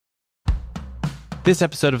This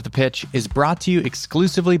episode of The Pitch is brought to you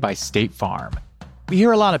exclusively by State Farm. We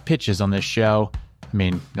hear a lot of pitches on this show. I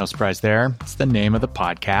mean, no surprise there. It's the name of the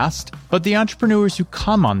podcast. But the entrepreneurs who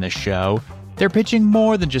come on this show, they're pitching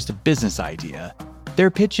more than just a business idea.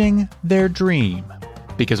 They're pitching their dream.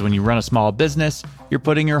 Because when you run a small business, you're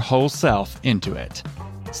putting your whole self into it.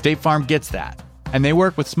 State Farm gets that. And they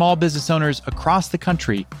work with small business owners across the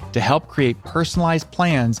country to help create personalized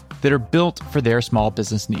plans that are built for their small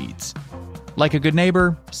business needs. Like a good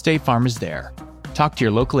neighbor, State Farm is there. Talk to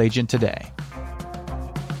your local agent today.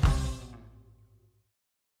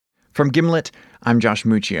 From Gimlet, I'm Josh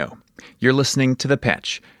Muccio. You're listening to The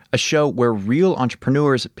Pitch, a show where real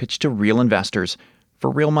entrepreneurs pitch to real investors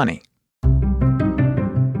for real money.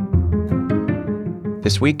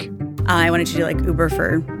 This week, I wanted to do like Uber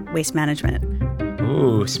for waste management.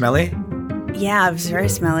 Ooh, smelly? Yeah, it was very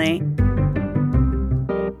smelly.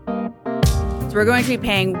 So we're going to be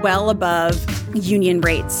paying well above union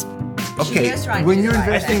rates. Okay, when you're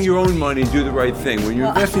investing your own money, do the right thing. When you're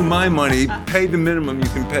investing my money, pay the minimum you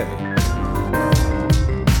can pay.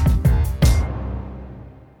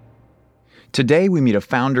 Today, we meet a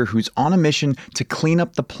founder who's on a mission to clean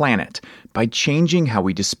up the planet by changing how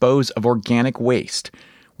we dispose of organic waste.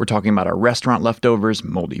 We're talking about our restaurant leftovers,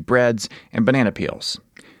 moldy breads, and banana peels.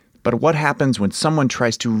 But what happens when someone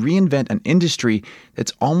tries to reinvent an industry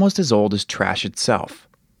that's almost as old as trash itself?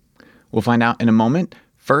 We'll find out in a moment.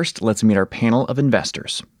 First, let's meet our panel of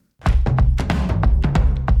investors.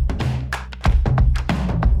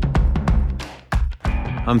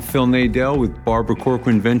 I'm Phil Nadell with Barbara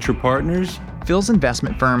Corcoran Venture Partners. Phil's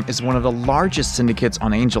investment firm is one of the largest syndicates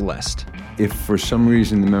on AngelList. If for some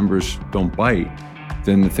reason the members don't bite,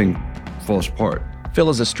 then the thing falls apart. Phil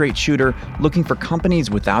is a straight shooter looking for companies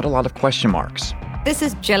without a lot of question marks. This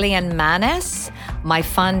is Jillian Manis. My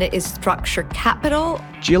fund is Structure Capital.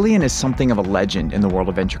 Jillian is something of a legend in the world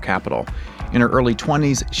of venture capital. In her early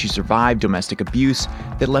 20s, she survived domestic abuse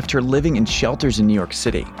that left her living in shelters in New York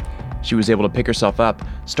City. She was able to pick herself up,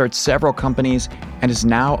 start several companies, and is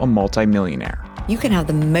now a multimillionaire. You can have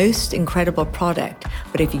the most incredible product,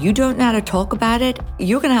 but if you don't know how to talk about it,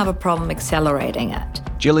 you're going to have a problem accelerating it.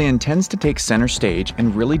 Jillian tends to take center stage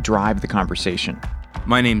and really drive the conversation.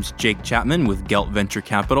 My name's Jake Chapman with Gelt Venture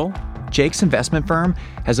Capital. Jake's investment firm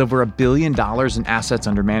has over $1 billion in assets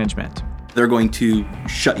under management. They're going to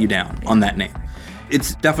shut you down on that name.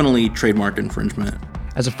 It's definitely trademark infringement.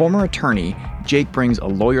 As a former attorney, Jake brings a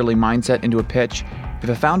lawyerly mindset into a pitch. If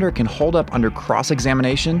a founder can hold up under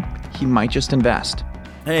cross-examination, he might just invest.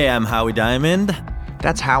 Hey, I'm Howie Diamond.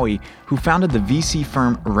 That's Howie, who founded the VC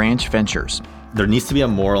firm Ranch Ventures. There needs to be a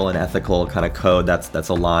moral and ethical kind of code that's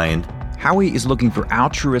aligned. Howie is looking for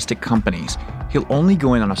altruistic companies. He'll only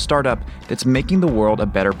go in on a startup that's making the world a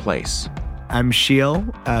better place. I'm Sheil,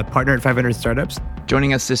 a partner at 500 Startups.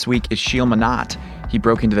 Joining us this week is Sheil Manat. He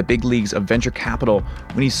broke into the big leagues of venture capital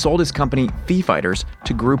when he sold his company, Fee Fighters,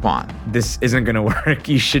 to Groupon. This isn't going to work.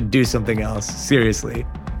 You should do something else. Seriously.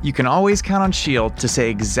 You can always count on Sheil to say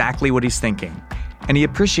exactly what he's thinking. And he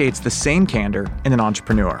appreciates the same candor in an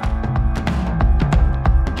entrepreneur.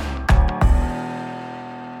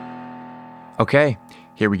 Okay,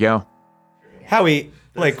 here we go. Howie,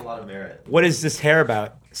 That's a lot of merit. what is this hair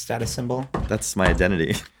about? Status symbol? That's my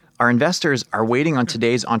identity. Our investors are waiting on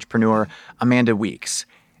today's entrepreneur, Amanda Weeks.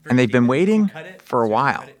 And they've been waiting for a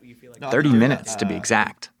while. 30 minutes to be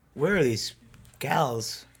exact. Where are these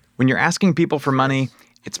gals? When you're asking people for money,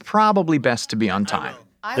 it's probably best to be on time.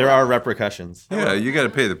 There are repercussions. Yeah, you got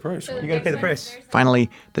to pay the price. You got to pay the price.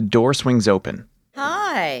 Finally, the door swings open.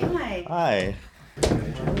 Hi. Hi.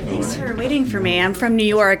 Thanks for waiting for me. I'm from New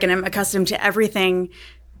York, and I'm accustomed to everything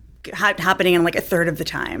happening in like a third of the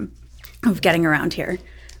time of getting around here.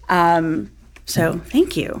 So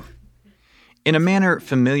thank you. In a manner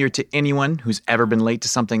familiar to anyone who's ever been late to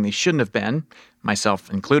something they shouldn't have been,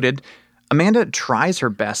 myself included, Amanda tries her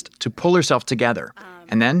best to pull herself together,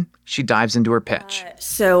 and then she dives into her pitch.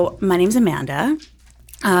 So my name's Amanda.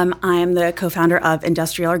 I'm the co-founder of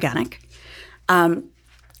Industrial Organic.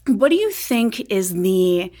 What do you think is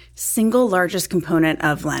the single largest component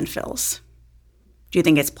of landfills? Do you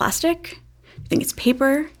think it's plastic? Do you think it's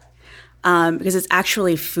paper? Because it's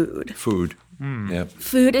actually food. Food. Yep.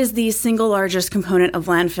 Food is the single largest component of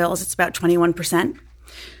landfills. It's about 21%.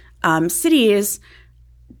 Cities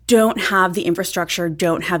don't have the infrastructure,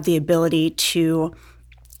 don't have the ability to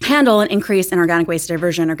handle an increase in organic waste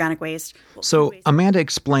diversion, organic waste. So Amanda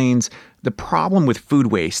explains the problem with food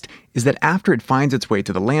waste is that after it finds its way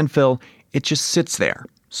to the landfill, it just sits there,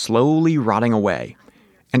 slowly rotting away.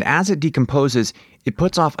 And as it decomposes, it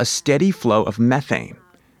puts off a steady flow of methane.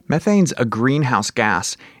 Methane's a greenhouse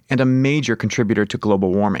gas, and a major contributor to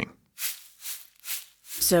global warming.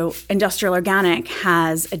 So Industrial Organic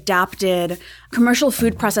has adapted commercial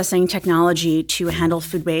food processing technology to handle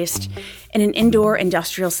food waste in an indoor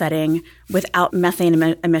industrial setting without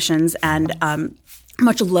methane emissions and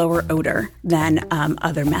much lower odor than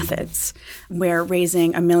other methods. We're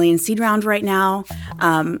raising $1 million seed round right now.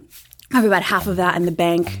 I have about half of that in the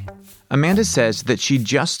bank. Amanda says that she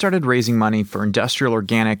just started raising money for Industrial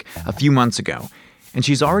Organic a few months ago, and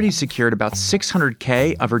she's already secured about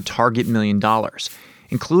 $600K of her target $1 million,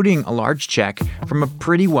 including a large check from a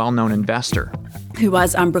pretty well-known investor. Who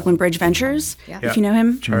was Brooklyn Bridge Ventures, if you know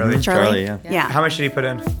him. Charlie, yeah. How much did he put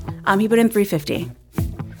in? He put in $350.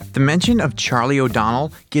 The mention of Charlie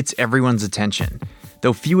O'Donnell gets everyone's attention.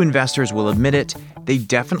 Though few investors will admit it, they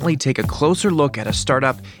definitely take a closer look at a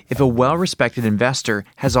startup if a well-respected investor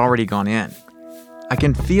has already gone in. I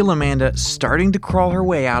can feel Amanda starting to crawl her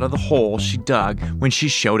way out of the hole she dug when she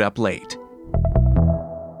showed up late.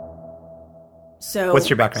 So, what's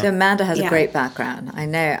your background? So Amanda has a great background. I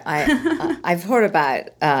know. I've heard about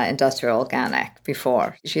Industrial Organic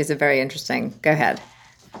before. She has a very interesting. Go ahead.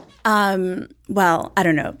 Well, I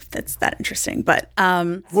don't know if that's that interesting, but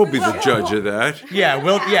We'll be the judge of that. Yeah,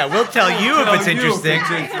 we'll tell you if it's interesting.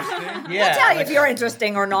 We'll tell you if you're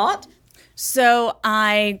interesting or not. So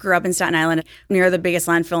I grew up in Staten Island near the biggest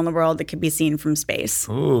landfill in the world that could be seen from space.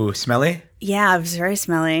 Ooh, smelly? Yeah, it was very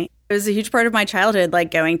smelly. It was a huge part of my childhood, like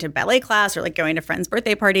going to ballet class or like going to friends'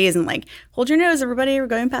 birthday parties and like, hold your nose, everybody, we're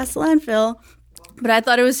going past the landfill. But I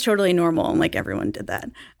thought it was totally normal and like everyone did that.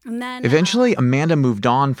 And then Eventually, Amanda moved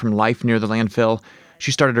on from life near the landfill.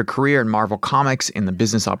 She started her career in Marvel Comics in the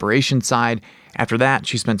business operations side. After that,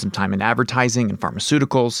 she spent some time in advertising and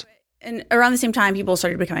pharmaceuticals. And around the same time, people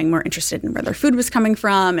started becoming more interested in where their food was coming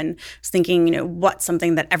from and was thinking, what's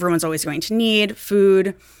something that everyone's always going to need,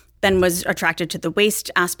 food. Then was attracted to the waste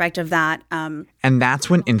aspect of that. And that's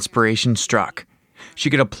when inspiration struck. She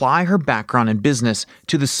could apply her background in business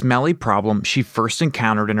to the smelly problem she first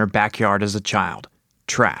encountered in her backyard as a child: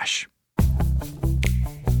 trash.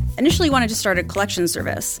 Initially wanted to start a collection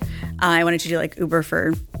service. I wanted to do like Uber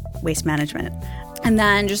for waste management. And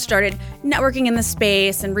then just started networking in the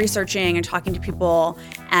space and researching and talking to people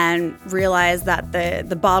and realized that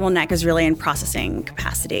the bottleneck is really in processing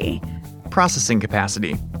capacity. Processing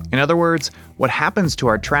capacity. In other words, what happens to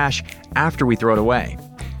our trash after we throw it away?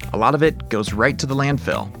 A lot of it goes right to the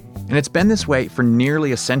landfill. And it's been this way for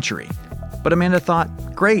nearly a century. But Amanda thought,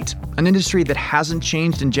 great, an industry that hasn't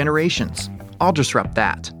changed in generations. I'll disrupt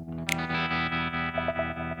that.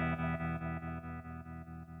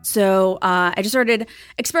 So I just started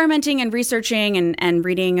experimenting and researching and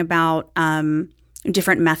reading about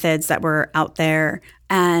different methods that were out there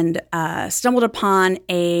and stumbled upon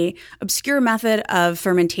a obscure method of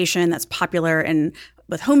fermentation that's popular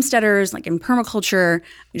with homesteaders, like in permaculture.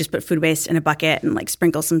 You just put food waste in a bucket and like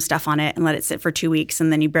sprinkle some stuff on it and let it sit for 2 weeks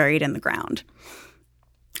and then you bury it in the ground.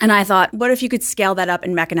 And I thought, what if you could scale that up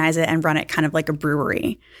and mechanize it and run it kind of like a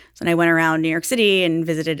brewery? So then I went around New York City and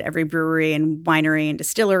visited every brewery and winery and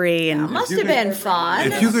distillery. And Must have been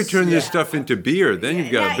fun. If you could turn this stuff into beer, then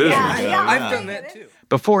you've got a business. Yeah. I've done that too.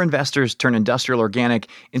 Before investors turn Industrial Organic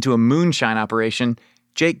into a moonshine operation,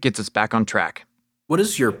 Jake gets us back on track. What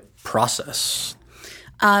is your process?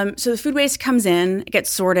 So the food waste comes in, it gets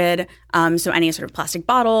sorted. So any sort of plastic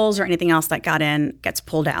bottles or anything else that got in gets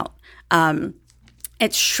pulled out.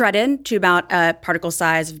 It's shredded to about a particle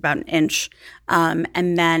size of about an inch,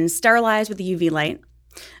 and then sterilized with a UV light.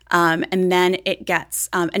 And then it gets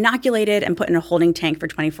inoculated and put in a holding tank for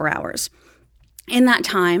 24 hours. In that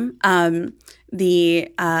time,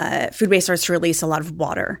 the food waste starts to release a lot of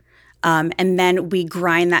water. And then we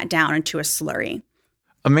grind that down into a slurry.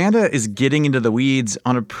 Amanda is getting into the weeds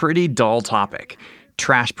on a pretty dull topic: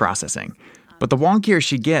 trash processing. But the wonkier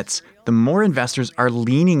she gets, the more investors are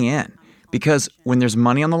leaning in. Because when there's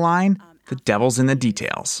money on the line, the devil's in the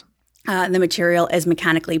details. The material is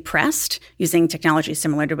mechanically pressed using technology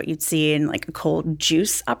similar to what you'd see in like a cold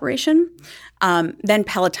juice operation, then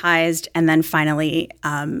pelletized, and then finally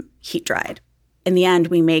heat dried. In the end,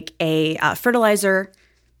 we make a fertilizer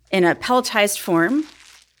in a pelletized form.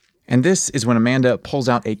 And this is when Amanda pulls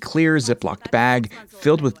out a clear Ziploc bag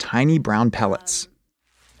filled with tiny brown pellets.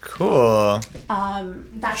 Cool.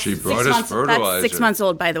 She brought us fertilizer. That's 6 months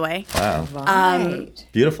old, by the way. Wow. Right.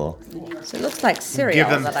 Beautiful. So it looks like cereal. Give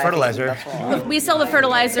them that I've fertilizer. eaten before. We sell the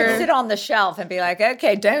fertilizer. Sit on the shelf and be like,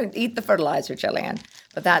 okay, don't eat the fertilizer, Gillian.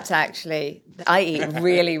 But that's actually, I eat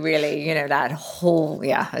really, really, that whole,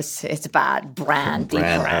 it's bad brand, deep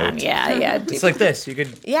brand. Yeah. It's like this. You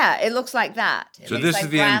could. Yeah, it looks like that. So this is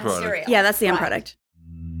the end product. Cereal. Yeah, that's the end product.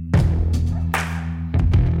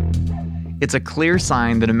 It's a clear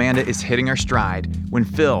sign that Amanda is hitting her stride when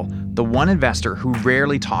Phil, the one investor who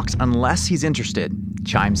rarely talks unless he's interested,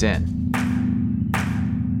 chimes in.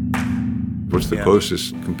 What's the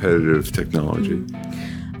closest competitive technology?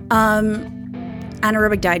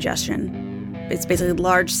 Anaerobic digestion. It's basically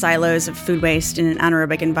large silos of food waste in an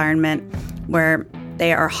anaerobic environment where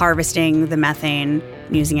they are harvesting the methane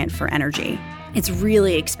and using it for energy. It's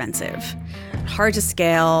really expensive, hard to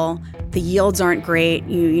scale. The yields aren't great.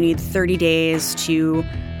 You need 30 days to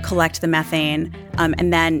collect the methane.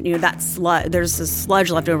 And then there's a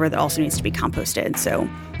sludge left over that also needs to be composted. So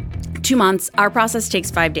 2 months. Our process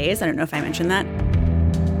takes 5 days. I don't know if I mentioned that.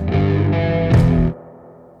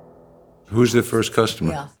 Who's the first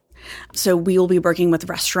customer? Yeah. So we will be working with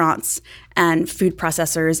restaurants and food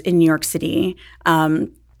processors in New York City.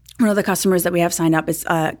 One of the customers that we have signed up is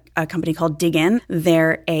a company called Dig In.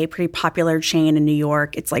 They're a pretty popular chain in New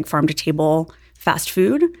York. It's like farm-to-table fast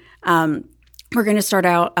food. We're going to start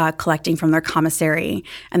out collecting from their commissary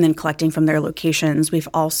and then collecting from their locations. We've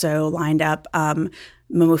also lined up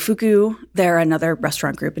Momofuku. They're another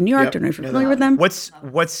restaurant group in New York. Don't know if you're familiar with them.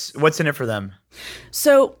 What's in it for them?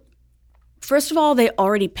 So first of all, they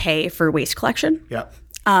already pay for waste collection. Yep.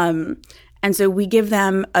 And so we give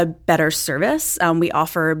them a better service. We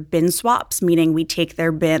offer bin swaps, meaning we take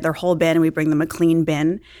their whole bin, and we bring them a clean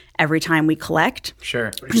bin every time we collect.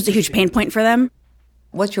 Sure. Which is a huge pain point for them.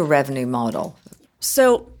 What's your revenue model?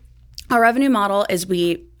 So our revenue model is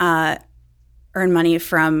we earn money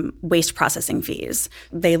from waste processing fees.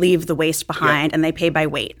 They leave the waste behind and they pay by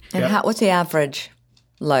weight. And what's the average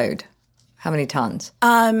load? How many tons?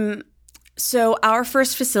 So our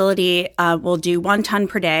first facility will do 1 ton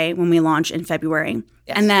per day when we launch in February.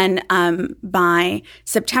 Yes. And then by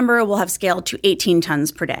September, we'll have scaled to 18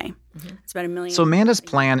 tons per day. Mm-hmm. It's about $1 million. So Amanda's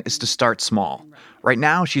plan is to start small. Right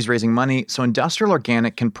now, she's raising money so Industrial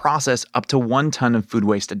Organic can process up to 1 ton of food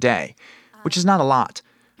waste a day, which is not a lot.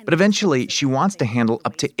 But eventually, she wants to handle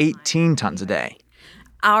up to 18 tons a day.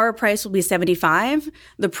 Our price will be $75.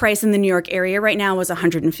 The price in the New York area right now was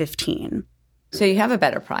 $115. So you have a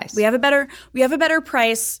better price. We have a better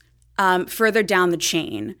price further down the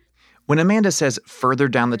chain. When Amanda says further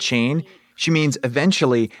down the chain, she means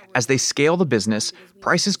eventually, as they scale the business,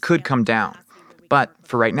 prices could come down. But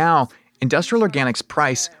for right now, Industrial Organic's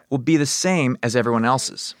price will be the same as everyone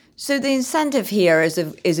else's. So the incentive here is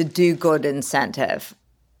a do-good incentive.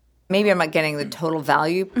 Maybe I'm not getting the total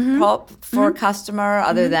value prop for a customer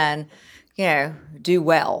other than, do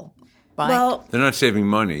well. Right? Well, they're not saving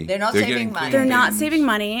money. They're not saving money. They're not saving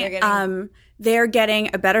money. They're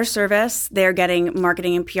getting a better service. They're getting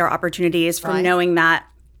marketing and PR opportunities from knowing that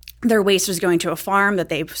their waste is going to a farm that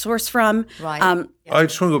they source from. Right. I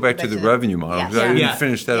just want to go back to the revenue model because I didn't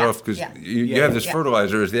finish that off because you have this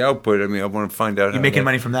fertilizer as the output. I mean, I want to find out. You're making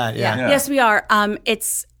money from that. Yeah. Yes, we are.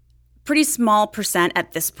 It's pretty small percent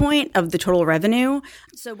at this point of the total revenue.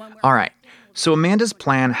 All right. So Amanda's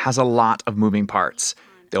plan has a lot of moving parts.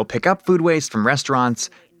 They'll pick up food waste from restaurants,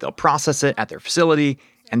 they'll process it at their facility,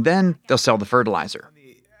 and then they'll sell the fertilizer.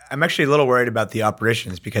 I'm actually a little worried about the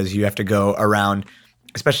operations because you have to go around,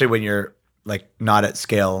 especially when you're not at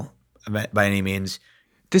scale by any means.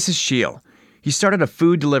 This is Sheil. He started a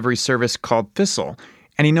food delivery service called Thistle,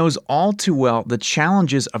 and he knows all too well the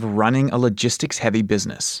challenges of running a logistics-heavy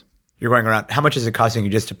business. You're going around. How much is it costing you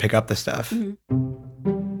just to pick up the stuff?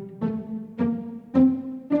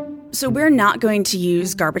 So we're not going to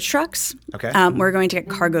use garbage trucks. Okay. We're going to get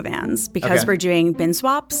cargo vans because we're doing bin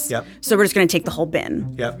swaps. Yep. So we're just going to take the whole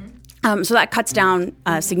bin. Yep. So that cuts down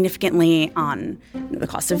significantly on the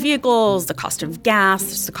cost of vehicles, the cost of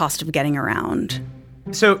gas, the cost of getting around.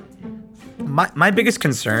 So my biggest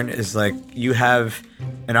concern is you have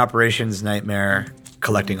an operations nightmare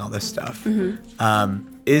collecting all this stuff. Mm-hmm.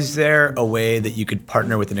 Is there a way that you could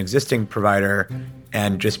partner with an existing provider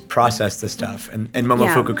and just process the stuff? And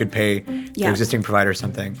Momofuku could pay the existing provider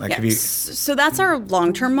something. So that's our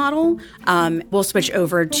long-term model. We'll switch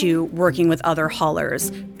over to working with other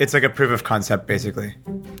haulers. It's like a proof of concept, basically.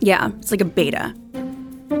 Yeah, it's like a beta.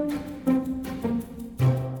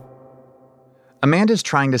 Amanda's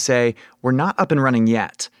trying to say, we're not up and running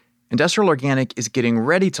yet. Industrial Organic is getting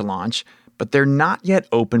ready to launch, but they're not yet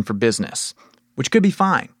open for business, which could be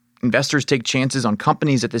fine. Investors take chances on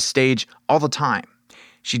companies at this stage all the time.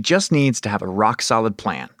 She just needs to have a rock-solid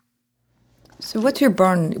plan. So what's your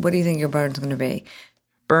burn? What do you think your burn's going to be?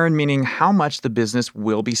 Burn meaning how much the business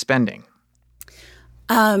will be spending.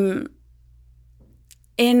 In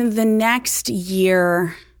the next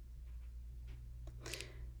year,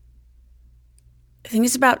 I think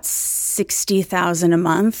it's about $60,000 a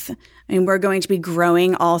month. I mean, we're going to be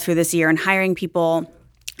growing all through this year and hiring people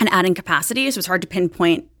and adding capacity. So it's hard to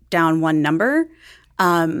pinpoint down one number.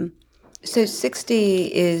 So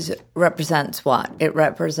 60 represents what? It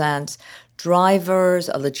represents drivers,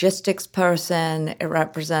 a logistics person, it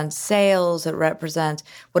represents sales, it represents,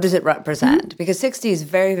 what does it represent? Because 60 is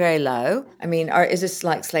very, very low. I mean, is this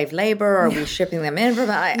like slave labor? Are we shipping them in from,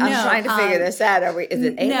 I'm trying to figure this out. Is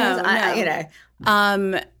it aliens?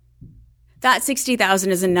 No. That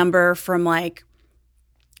 60,000 is a number from like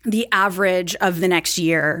the average of the next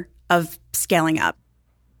year of scaling up.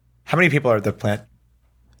 How many people are at the plant?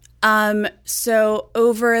 So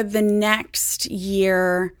over the next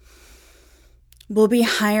year, we'll be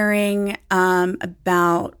hiring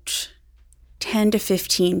about 10 to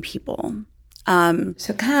 15 people. So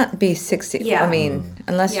it can't be 60. Yeah. I mean,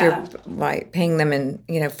 unless you're paying them in,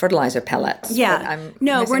 fertilizer pellets. Yeah.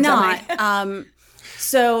 No, we're not.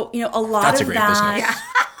 So, a lot That's of a great that. business.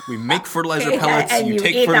 We make fertilizer pellets. and you you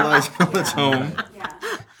take eat them. fertilizer pellets home.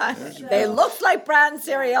 They look like bran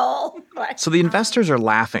cereal. So the investors are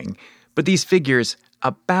laughing, but these figures,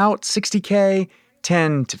 about 60K,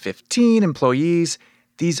 10 to 15 employees,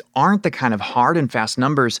 these aren't the kind of hard and fast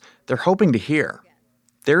numbers they're hoping to hear.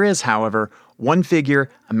 There is, however, one figure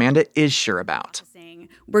Amanda is sure about.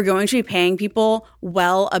 We're going to be paying people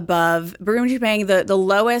well above, we're going to be paying the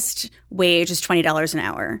lowest wage is $20 an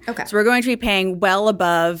hour. Okay. So we're going to be paying well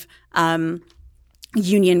above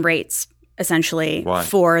union rates, essentially, Why?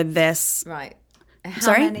 for this. Right.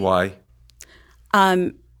 Sorry? Why?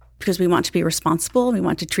 Because we want to be responsible. We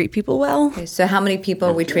want to treat people well. Okay, so how many people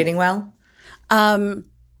are we treating well?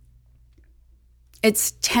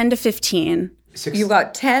 It's 10 to 15. You've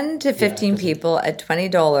got 10 to 15 people at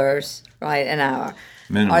 $20, right, an hour.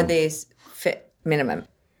 Minimum. Are these minimum?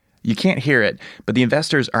 You can't hear it, but the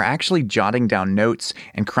investors are actually jotting down notes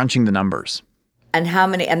and crunching the numbers. And how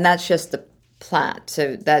many? And that's just the plant.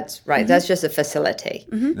 So that's right. That's just a facility.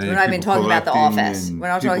 We're not even talking about the office. We're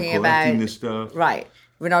not talking about the stuff. right.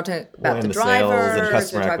 We're not talking about And the the sales drivers. and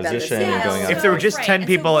customer we're talking about the acquisition sales. going up. If there were just Right. 10 And so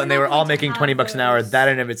people we're and they not were all going to making have $20 an hour, that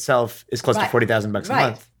in of itself is close to Right. $40,000 a Right.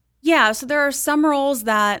 month. Yeah, so there are some roles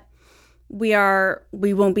that we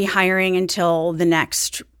won't be hiring until the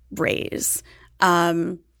next raise.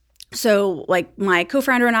 So like my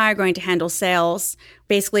co-founder and I are going to handle sales.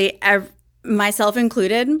 Basically, myself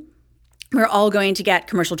included, we're all going to get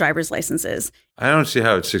commercial driver's licenses. I don't see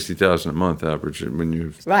how it's $60,000 a month average when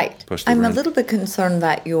you Right. plus the I'm rent. a little bit concerned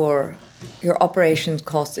that your operations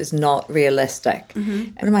cost is not realistic.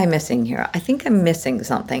 What am I missing here? I think I'm missing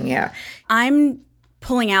something here. I'm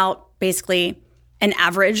pulling out basically an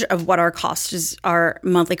average of what our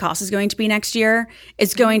monthly cost is going to be next year.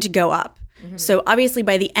 It's going to go up. So obviously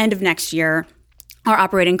by the end of next year, our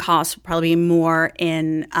operating costs will probably be more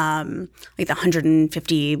in like the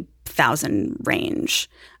 150,000 range.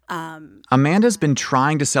 Amanda's been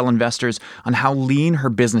trying to sell investors on how lean her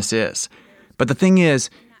business is. But the thing is,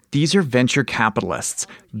 these are venture capitalists.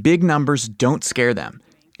 Big numbers don't scare them.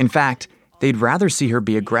 In fact, they'd rather see her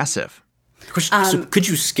be aggressive. So could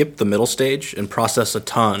you skip the middle stage and process a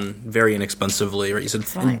ton very inexpensively? Right? You said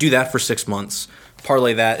and do that for 6 months,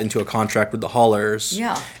 parlay that into a contract with the haulers,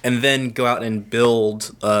 and then go out and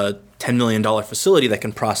build a $10 million facility that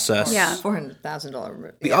can process. Yeah.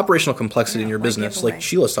 $400,000. The operational complexity in your business, like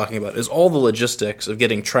Sheila's talking about, is all the logistics of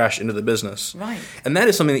getting trash into the business. Right. And that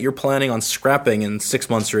is something that you're planning on scrapping in 6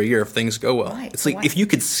 months or a year if things go well. Right. It's like if you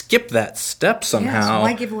could skip that step somehow. Yeah, so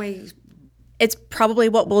why give away? It's probably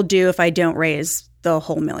what we'll do if I don't raise the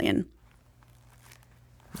whole $1 million.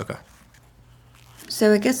 Okay.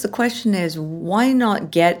 So I guess the question is, why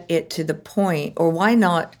not get it to the point, or why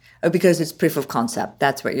not? Oh, because it's proof of concept.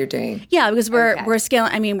 That's what you're doing. Yeah, because we're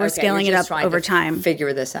scaling. I mean, we're Okay, scaling you're it just up trying over to time.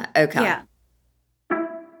 Figure this out. Okay. Yeah.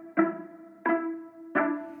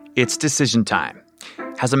 It's decision time.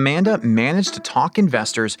 Has Amanda managed to talk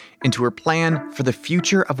investors into her plan for the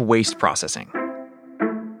future of waste processing?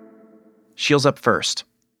 Sheil's up first.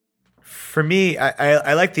 For me,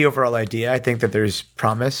 I like the overall idea. I think that there's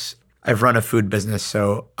promise. I've run a food business,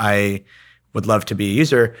 so I would love to be a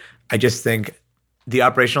user. I just think the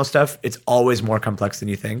operational stuff, it's always more complex than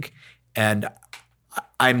you think. And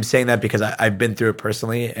I'm saying that because I've been through it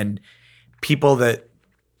personally, and people that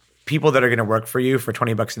are going to work for you for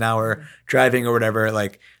 $20 an hour, driving or whatever,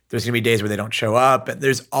 like there's going to be days where they don't show up, and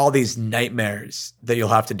there's all these nightmares that you'll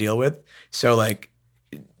have to deal with. So like,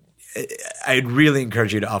 I'd really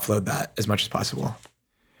encourage you to offload that as much as possible.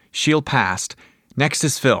 Sheil passed. Next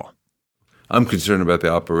is Phil. I'm concerned about the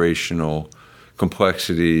operational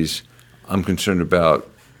complexities. I'm concerned about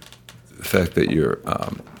the fact that you're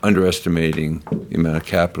underestimating the amount of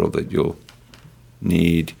capital that you'll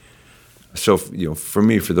need. So, for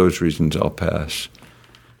me, for those reasons, I'll pass.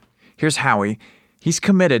 Here's Howie. He's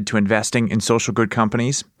committed to investing in social good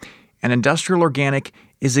companies, and Industrial Organic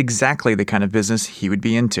is exactly the kind of business he would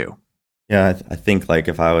be into. Yeah, I think like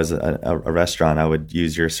if I was a restaurant, I would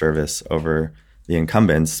use your service over the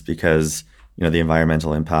incumbents because, the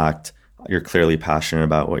environmental impact, you're clearly passionate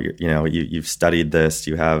about what you've studied this,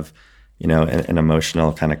 you have, an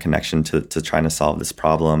emotional kind of connection to trying to solve this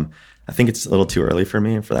problem. I think it's a little too early for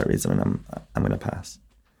me, and for that reason, I'm going to pass.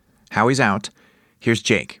 Howie's out. Here's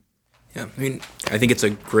Jake. Yeah, I think it's a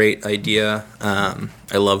great idea.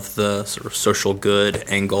 I love the sort of social good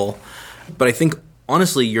angle, but I think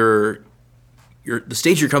honestly, the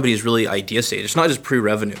stage of your company is really idea stage. It's not just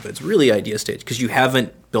pre-revenue, but it's really idea stage because you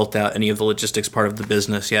haven't built out any of the logistics part of the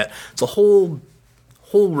business yet. It's a whole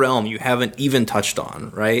realm you haven't even touched on,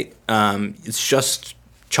 right? It's just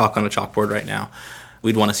chalk on a chalkboard right now.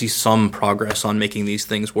 We'd want to see some progress on making these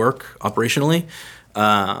things work operationally,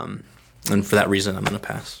 and for that reason, I'm going to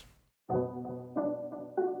pass.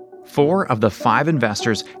 4 of the 5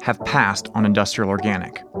 investors have passed on Industrial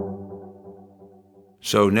Organic.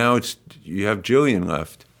 So now you have Jillian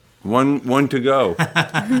left. One to go.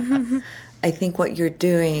 I think what you're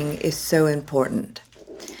doing is so important.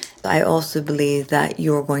 I also believe that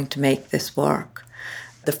you're going to make this work.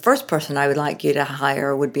 The first person I would like you to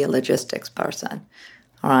hire would be a logistics person.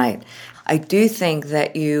 All right. I do think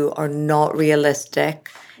that you are not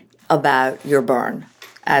realistic about your burn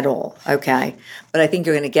at all, okay? But I think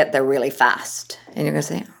you're going to get there really fast. And you're going to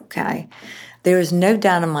say, okay, there is no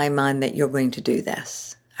doubt in my mind that you're going to do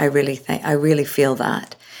this. I really feel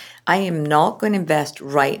that. I am not going to invest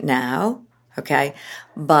right now, okay?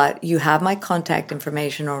 But you have my contact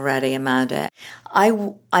information already, Amanda. I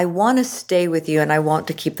want to stay with you and I want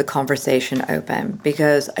to keep the conversation open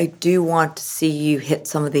because I do want to see you hit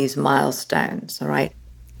some of these milestones, all right?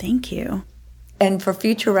 Thank you. And for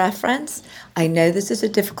future reference, I know this is a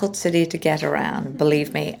difficult city to get around,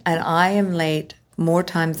 believe me, and I am late more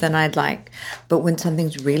times than I'd like. But when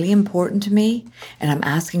something's really important to me and I'm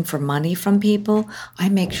asking for money from people, I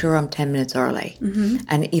make sure I'm 10 minutes early. Mm-hmm.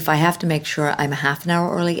 And if I have to make sure I'm half an hour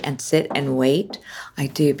early and sit and wait, I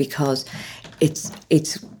do because it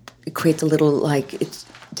creates a little like it's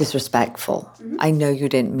disrespectful. Mm-hmm. I know you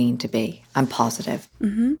didn't mean to be. I'm positive.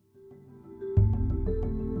 Mm-hmm.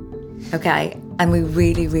 Okay, and we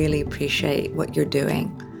really, really appreciate what you're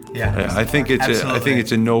doing. Yeah, I think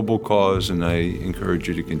it's a noble cause, and I encourage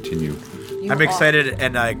you to continue. I'm excited,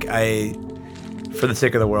 and I, for the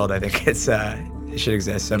sake of the world, I think it should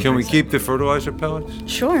exist. So Can we keep the fertilizer pellets?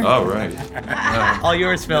 Sure. All right. All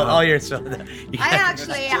yours, Phil. All yours, Phil.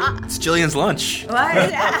 It's Jillian's lunch.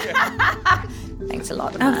 Thanks a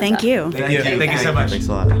lot, Amanda. Oh, thank you. Thank you so much. Thanks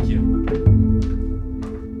a lot. Thank you.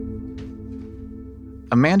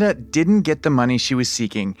 Amanda didn't get the money she was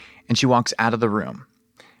seeking, and she walks out of the room.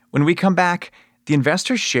 When we come back, the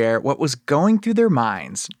investors share what was going through their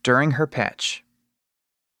minds during her pitch.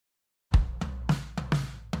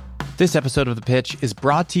 This episode of The Pitch is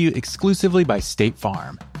brought to you exclusively by State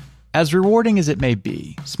Farm. As rewarding as it may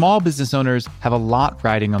be, small business owners have a lot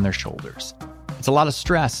riding on their shoulders. It's a lot of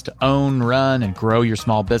stress to own, run, and grow your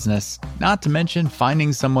small business, not to mention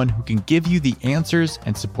finding someone who can give you the answers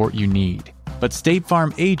and support you need. But State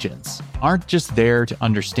Farm agents aren't just there to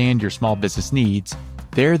understand your small business needs.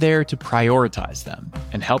 They're there to prioritize them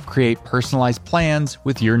and help create personalized plans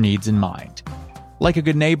with your needs in mind. Like a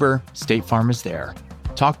good neighbor, State Farm is there.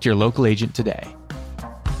 Talk to your local agent today.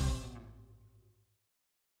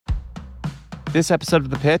 This episode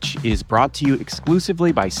of The Pitch is brought to you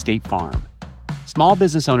exclusively by State Farm. Small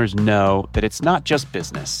business owners know that it's not just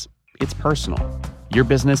business, it's personal. Your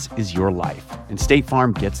business is your life, and State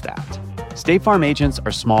Farm gets that. State Farm agents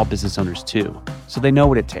are small business owners too, so they know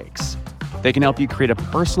what it takes. They can help you create a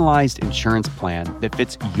personalized insurance plan that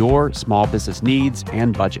fits your small business needs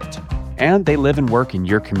and budget. And they live and work in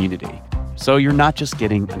your community. So you're not just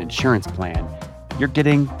getting an insurance plan, you're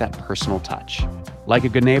getting that personal touch. Like a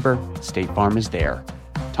good neighbor, State Farm is there.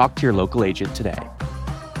 Talk to your local agent today.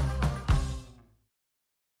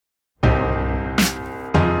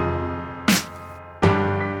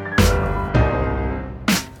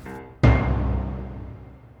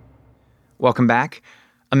 Welcome back.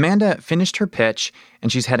 Amanda finished her pitch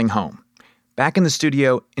and she's heading home. Back in the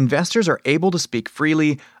studio, investors are able to speak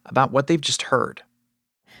freely about what they've just heard.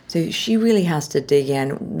 So she really has to dig in.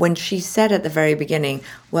 When she said at the very beginning,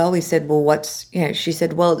 well, we said, well, she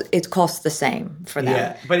said, well, it costs the same for them.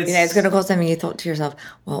 Yeah, but it's going to cost them. And you thought to yourself,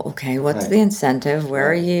 well, okay, what's the incentive? Where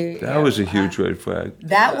are you? That was a huge red flag.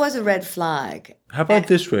 That was a red flag. How about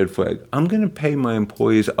this red flag? I'm going to pay my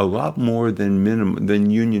employees a lot more than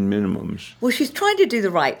union minimums. Well, she's trying to do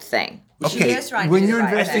the right thing. Okay, when you're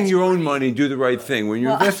investing your own money, do the right thing. When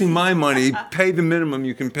you're investing my money, pay the minimum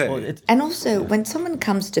you can pay. And also, when someone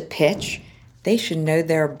comes to pitch, they should know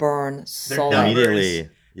their burn solid. Immediately.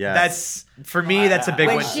 Yeah. That's, for me, that's a big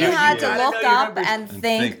one. When she had to look up and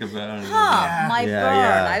think about it. my burn.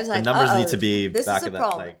 I was like, the numbers need to be this back is of a that.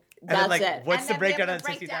 problem. Like, That's it. What's the And then we breakdown have on the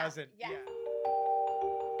breakdown. 60,000? Yeah.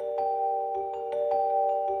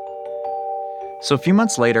 So a few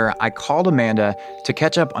months later, I called Amanda to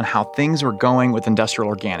catch up on how things were going with Industrial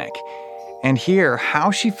Organic and hear how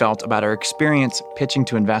she felt about her experience pitching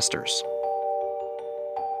to investors.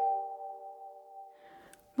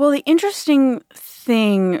 Well, the interesting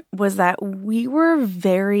thing was that we were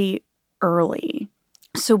very early.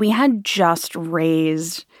 So we had just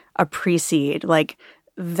raised a pre-seed. Like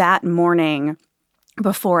that morning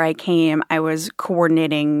before I came, I was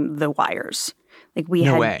coordinating the wires. Like we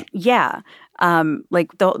No had, way. Yeah.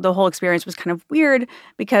 Like the whole experience was kind of weird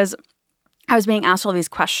because I was being asked all these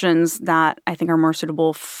questions that I think are more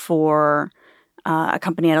suitable for a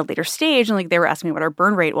company at a later stage. And like they were asking me what our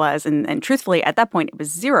burn rate was. And truthfully, at that point, it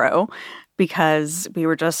was 0 because we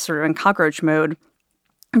were just sort of in cockroach mode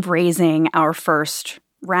of raising our first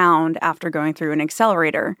round after going through an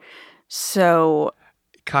accelerator. So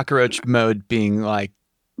Cockroach mode being like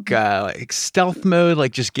stealth mode,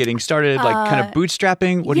 like just getting started, like kind of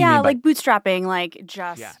bootstrapping? What do you mean by like bootstrapping, like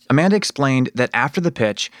just... Yeah. Amanda explained that after the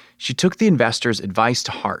pitch, she took the investors' advice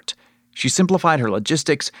to heart. She simplified her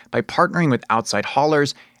logistics by partnering with outside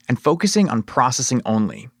haulers and focusing on processing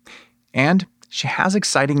only. And she has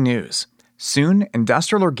exciting news. Soon,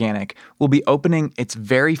 Industrial Organic will be opening its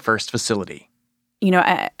very first facility. You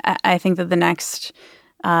know, I think that the next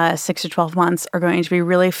 6 to 12 months are going to be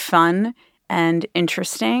really fun and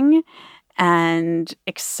interesting and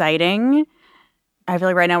exciting. I feel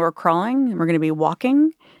like right now we're crawling and we're going to be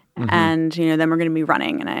walking, and then we're going to be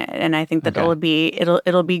running. And I think that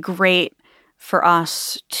it'll be great for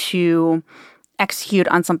us to execute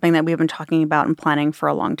on something that we've been talking about and planning for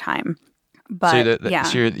a long time. But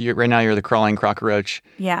so you're right now you're the crawling cockroach.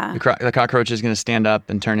 Yeah, the cockroach is going to stand up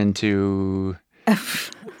and turn into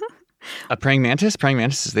a praying mantis. Praying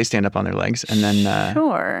mantises, they stand up on their legs, and then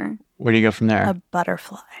sure. Where do you go from there? A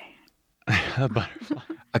butterfly. A butterfly.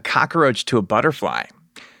 A cockroach to a butterfly.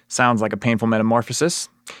 Sounds like a painful metamorphosis.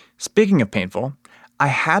 Speaking of painful, I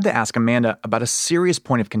had to ask Amanda about a serious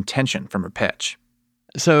point of contention from her pitch.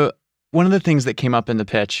 So one of the things that came up in the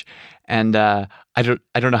pitch, and I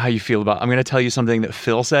don't know how you feel about. I'm going to tell you something that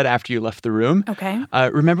Phil said after you left the room. Okay.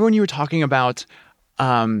 Remember when you were talking about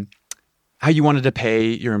how you wanted to pay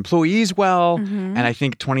your employees well, and I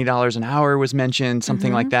think $20 an hour was mentioned,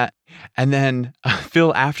 something like that. And then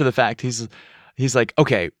Phil, after the fact, he's like,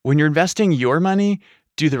 okay, when you're investing your money,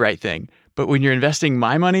 do the right thing. But when you're investing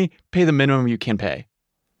my money, pay the minimum you can pay.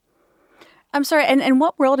 I'm sorry, and in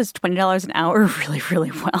what world is $20 an hour really,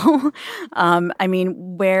 really well?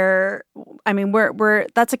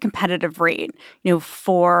 That's a competitive rate,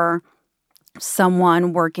 for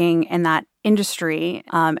someone working in that industry,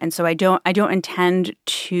 and so I don't intend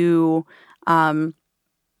to run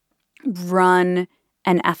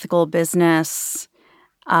an ethical business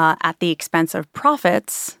at the expense of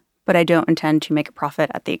profits, but I don't intend to make a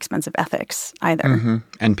profit at the expense of ethics either.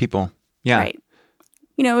 And people, yeah, right.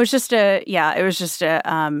 It was just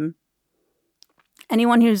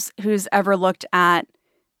anyone who's ever looked at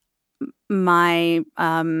my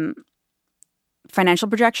financial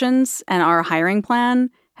projections and our hiring plan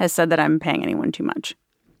has said that I'm paying anyone too much.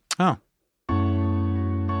 Oh.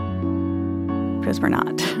 Because we're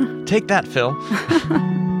not. Take that, Phil.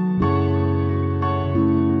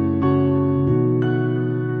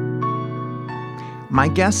 My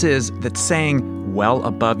guess is that saying well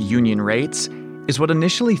above union rates is what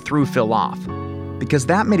initially threw Phil off, because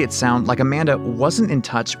that made it sound like Amanda wasn't in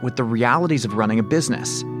touch with the realities of running a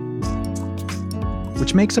business.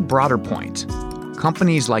 Which makes a broader point.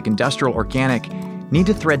 Companies like Industrial Organic need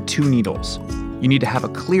to thread two needles. You need to have a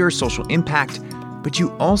clear social impact, but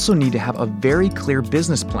you also need to have a very clear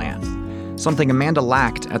business plan, something Amanda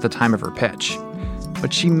lacked at the time of her pitch.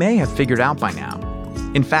 But she may have figured out by now.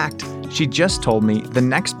 In fact, she just told me the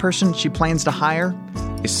next person she plans to hire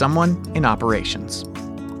is someone in operations.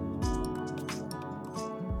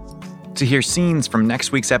 To hear scenes from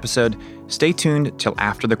next week's episode, stay tuned till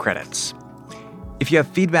after the credits. If you have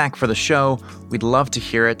feedback for the show, we'd love to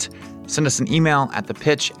hear it. Send us an email at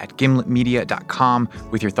thepitch@gimletmedia.com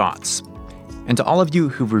with your thoughts. And to all of you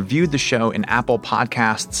who've reviewed the show in Apple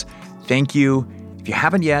Podcasts, thank you. If you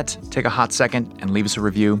haven't yet, take a hot second and leave us a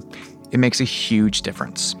review. It makes a huge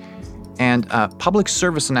difference. And a public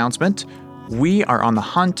service announcement, we are on the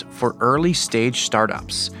hunt for early stage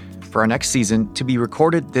startups. for our next season to be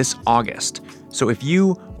recorded this August. So if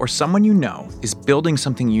you or someone you know is building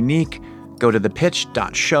something unique, go to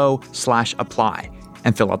thepitch.show/apply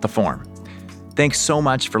and fill out the form. Thanks so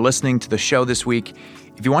much for listening to the show this week.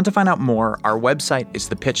 If you want to find out more, our website is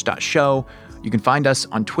thepitch.show. You can find us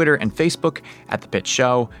on Twitter and Facebook at The Pitch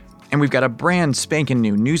Show. And we've got a brand spanking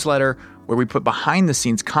new newsletter where we put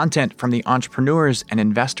behind-the-scenes content from the entrepreneurs and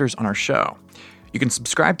investors on our show. You can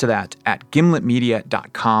subscribe to that at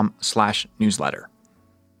gimletmedia.com/newsletter.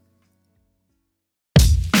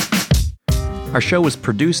 Our show was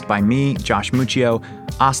produced by me, Josh Muccio,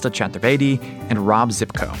 Asta Chaturvedi, and Rob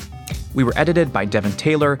Zipko. We were edited by Devin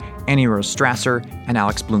Taylor, Annie Rose Strasser, and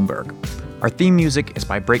Alex Bloomberg. Our theme music is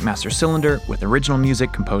by Breakmaster Cylinder, with original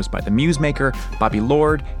music composed by The Musemaker, Bobby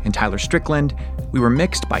Lord, and Tyler Strickland. We were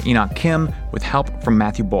mixed by Enoch Kim, with help from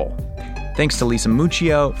Matthew Bowl. Thanks to Lisa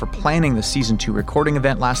Muccio for planning the Season 2 recording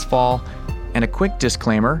event last fall. And a quick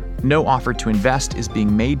disclaimer, no offer to invest is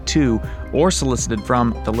being made to or solicited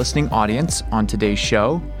from the listening audience on today's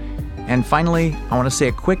show. And finally, I want to say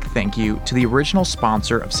a quick thank you to the original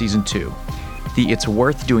sponsor of Season 2, the It's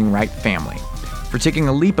Worth Doing Right family, for taking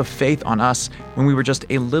a leap of faith on us when we were just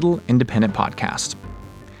a little independent podcast.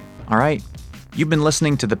 All right, you've been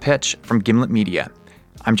listening to The Pitch from Gimlet Media.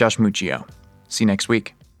 I'm Josh Muccio. See you next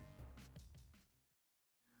week.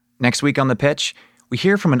 Next week on The Pitch, we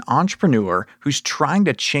hear from an entrepreneur who's trying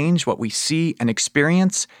to change what we see and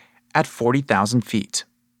experience at 40,000 feet.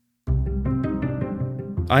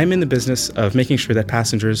 I'm in the business of making sure that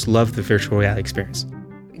passengers love the virtual reality experience.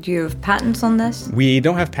 Do you have patents on this? We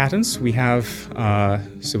don't have patents. We have,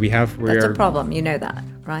 That's a problem. You know that,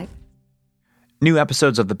 right? New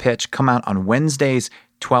episodes of The Pitch come out on Wednesdays,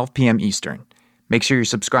 12 p.m. Eastern. Make sure you're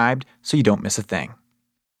subscribed so you don't miss a thing.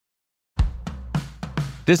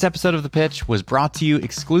 This episode of The Pitch was brought to you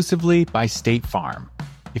exclusively by State Farm.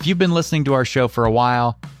 If you've been listening to our show for a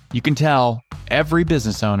while, you can tell every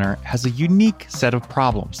business owner has a unique set of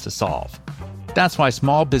problems to solve. That's why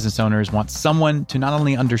small business owners want someone to not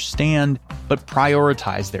only understand, but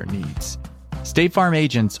prioritize their needs. State Farm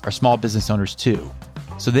agents are small business owners too,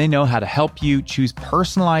 so they know how to help you choose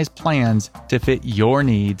personalized plans to fit your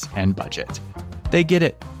needs and budget. They get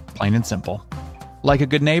it, plain and simple. Like a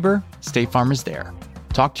good neighbor, State Farm is there.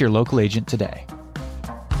 Talk to your local agent today.